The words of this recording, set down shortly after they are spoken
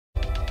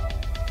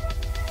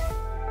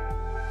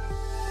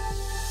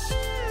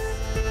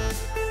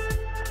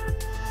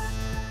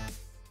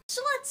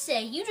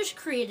say you just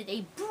created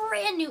a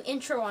brand new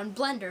intro on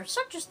Blender,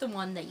 such as the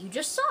one that you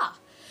just saw.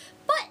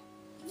 But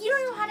you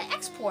don't know how to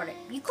export it.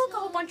 You click a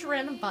whole bunch of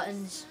random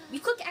buttons, you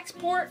click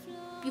export,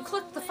 you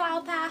click the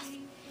file path,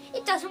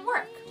 it doesn't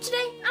work.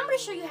 Today, I'm going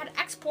to show you how to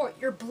export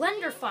your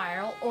Blender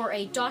file or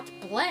a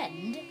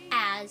 .blend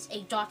as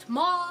a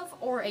 .mov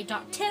or a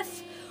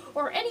 .tiff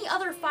or any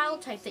other file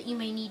type that you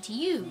may need to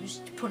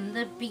use to put in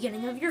the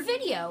beginning of your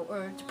video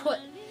or to put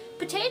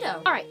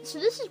potato. Alright, so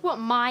this is what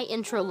my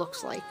intro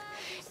looks like.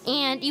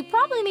 And you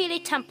probably made a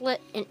template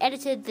and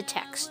edited the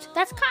text.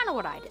 That's kind of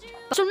what I did.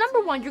 So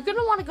number one, you're going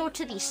to want to go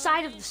to the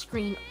side of the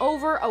screen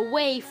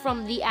away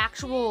from the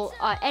actual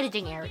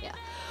editing area.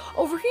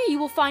 Over here you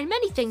will find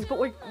many things, but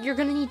what you're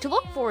going to need to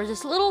look for is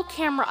this little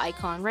camera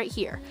icon right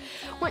here.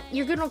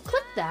 You're going to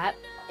click that,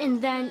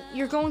 and then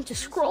you're going to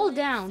scroll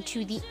down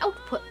to the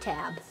Output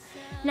tab.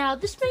 Now,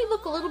 this may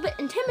look a little bit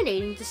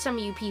intimidating to some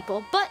of you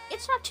people, but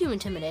it's not too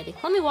intimidating.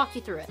 Let me walk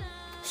you through it.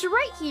 So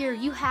right here,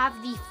 you have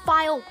the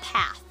file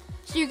path.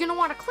 So you're going to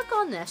want to click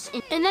on this,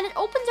 and then it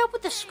opens up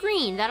with a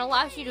screen that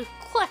allows you to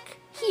click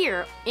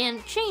here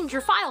and change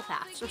your file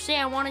path. So say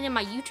I want it in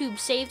my YouTube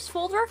saves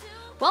folder.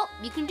 Well,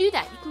 you can do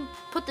that. You can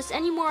put this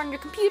anywhere on your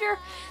computer.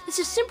 This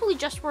is simply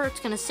just where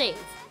it's going to save.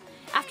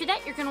 After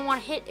that, you're going to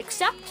want to hit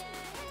accept,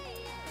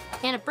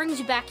 and it brings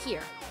you back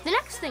here. The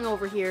next thing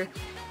over here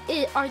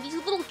are these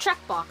little check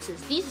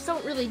boxes. These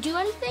don't really do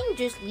anything.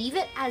 Just leave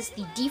it as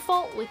the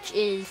default, which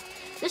is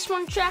this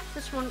one checked,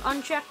 this one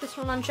unchecked, this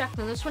one unchecked,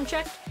 and this one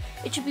checked.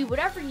 It should be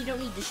whatever. You don't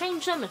need to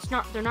change them.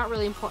 They're not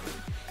really important.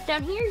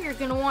 Down here, you're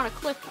going to want to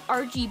click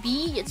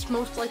RGB. It's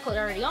most likely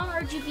already on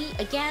RGB.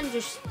 Again,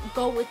 just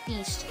go with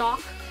the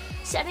stock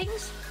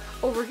settings.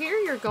 Over here,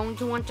 you're going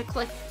to want to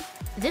click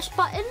this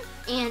button,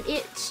 and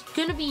it's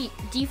going to be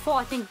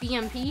default, I think,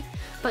 BMP,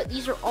 but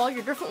these are all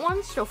your different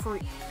ones. So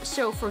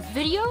for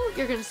video,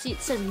 you're going to see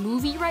it says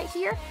movie right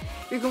here.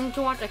 You're going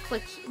to want to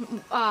click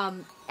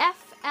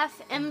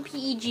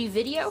FFmpeg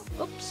video.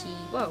 Oopsie,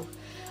 whoa.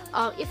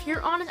 If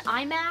you're on an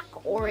iMac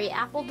or a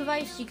Apple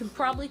device, you can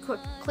probably click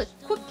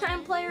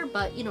QuickTime Player,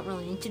 but you don't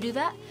really need to do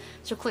that.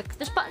 So click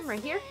this button right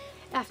here.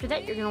 After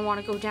that, you're going to want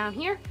to go down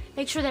here.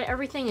 Make sure that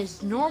everything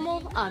is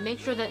normal. Make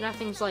sure that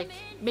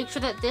make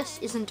sure that this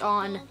isn't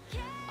on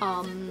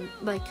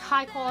like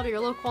high quality or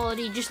low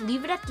quality. Just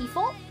leave it at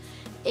default.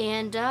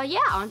 And yeah,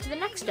 on to the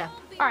next step.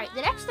 Alright,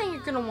 the next thing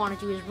you're going to want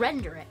to do is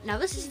render it. Now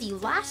this is the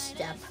last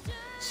step.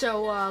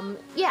 So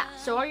yeah,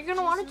 so all you're going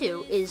to want to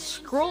do is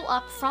scroll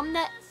up from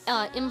that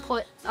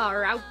input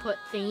or output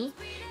thingy,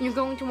 and you're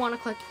going to want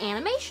to click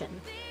animation.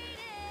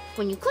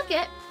 When you click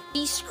it,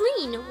 the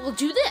screen will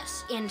do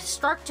this and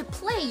start to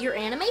play your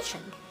animation.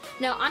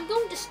 Now I'm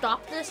going to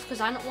stop this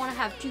because I don't want to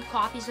have 2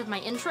 copies of my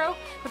intro,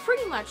 but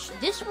pretty much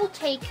this will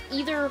take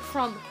either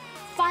from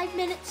 5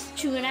 minutes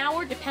to an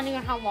hour depending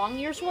on how long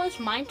yours was.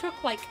 Mine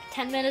took like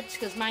 10 minutes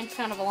because mine's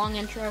kind of a long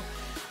intro.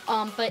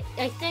 But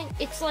I think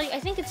it's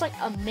like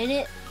a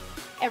minute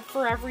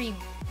for every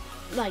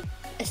like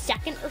a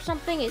second or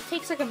something. It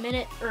takes like a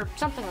minute or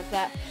something like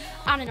that.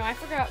 I don't know, I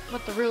forgot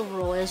what the real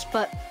rule is,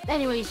 but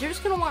anyways, you're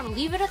just gonna want to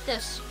leave it at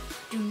this.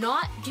 Do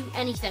not do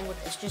anything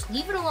with this. Just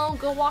leave it alone,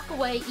 go walk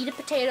away, eat a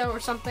potato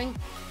or something,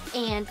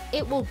 and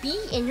it will be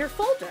in your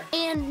folder.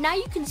 And now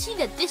you can see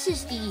that this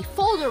is the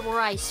folder where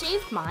I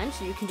saved mine,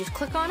 so you can just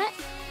click on it.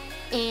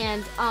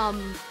 And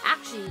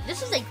actually,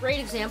 this is a great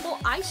example.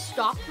 I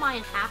stopped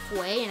mine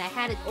halfway and I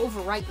had it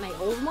overwrite my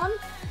old one.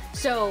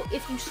 So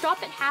if you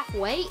stop it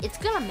halfway, it's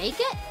gonna make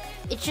it.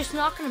 It's just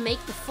not gonna make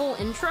the full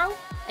intro,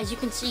 as you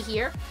can see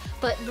here.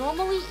 But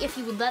normally, if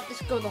you would let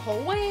this go the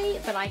whole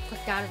way, but I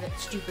clicked out of it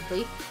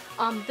stupidly.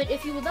 But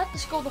if you would let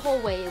this go the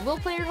whole way, it will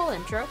play your whole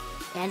intro,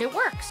 and it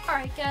works.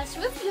 Alright guys,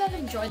 so if you have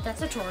enjoyed that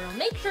tutorial,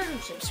 make sure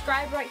to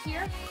subscribe right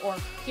here, or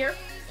here,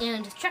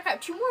 and check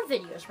out 2 more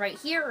videos right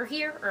here, or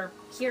here, or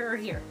here, or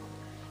here.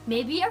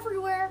 Maybe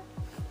everywhere.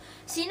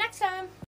 See you next time!